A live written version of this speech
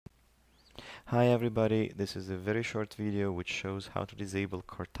Hi everybody, this is a very short video which shows how to disable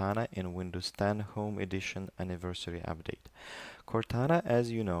Cortana in Windows 10 Home Edition Anniversary Update. Cortana,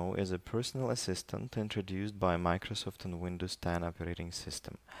 as you know, is a personal assistant introduced by Microsoft on Windows 10 operating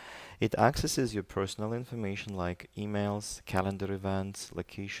system. It accesses your personal information like emails, calendar events,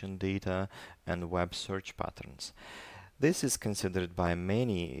 location data, and web search patterns. This is considered by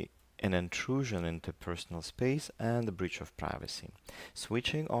many an intrusion into personal space and a breach of privacy.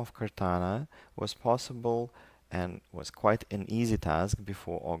 Switching off Cortana was possible and was quite an easy task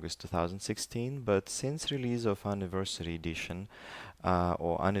before August 2016, but since release of Anniversary Edition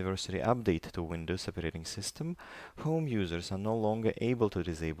or Anniversary Update to Windows operating system, home users are no longer able to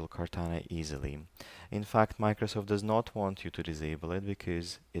disable Cortana easily. In fact, Microsoft does not want you to disable it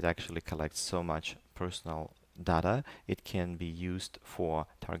because it actually collects so much personal data. It can be used for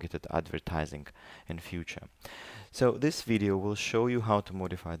targeted advertising in future. So this video will show you how to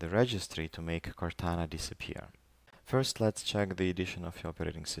modify the registry to make Cortana disappear. First, let's check the edition of your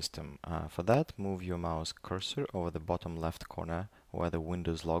operating system. For that, move your mouse cursor over the bottom left corner where the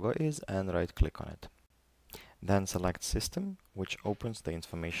Windows logo is and right click on it. Then select System, which opens the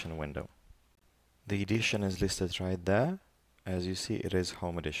information window. The edition is listed right there. As you see, it is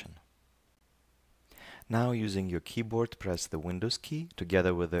Home Edition. Now, using your keyboard, press the Windows key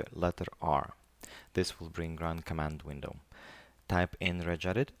together with the letter R. This will bring Run command window. Type in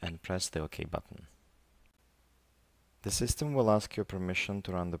regedit and press the OK button. The system will ask your permission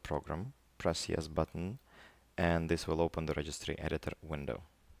to run the program. Press Yes button, and this will open the registry editor window.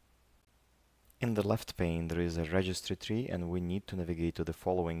 In the left pane, there is a registry tree, and we need to navigate to the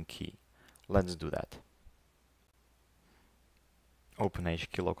following key. Let's do that. Open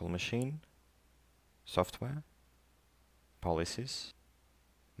HQ local machine, Software, Policies,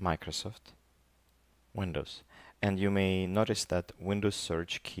 Microsoft, Windows. And you may notice that Windows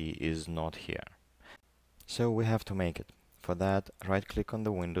search key is not here. So we have to make it. For that, right-click on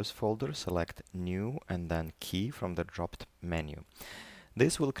the Windows folder, select New and then Key from the dropped menu.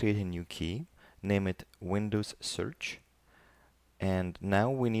 This will create a new key, name it Windows Search, and now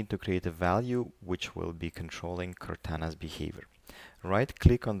we need to create a value which will be controlling Cortana's behavior.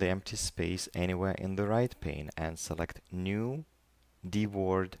 Right-click on the empty space anywhere in the right pane and select New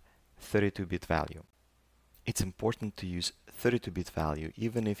dword 32-bit value. It's important to use 32-bit value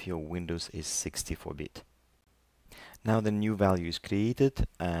even if your Windows is 64-bit. Now the new value is created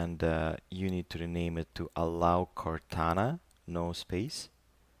and you need to rename it to Allow Cortana, no space,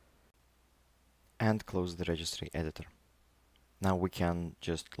 and close the registry editor. Now we can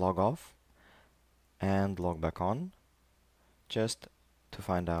just log off and log back on just to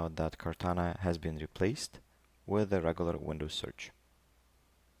find out that Cortana has been replaced with a regular Windows search.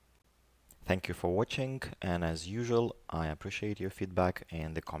 Thank you for watching, and as usual, I appreciate your feedback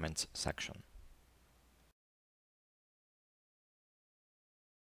in the comments section.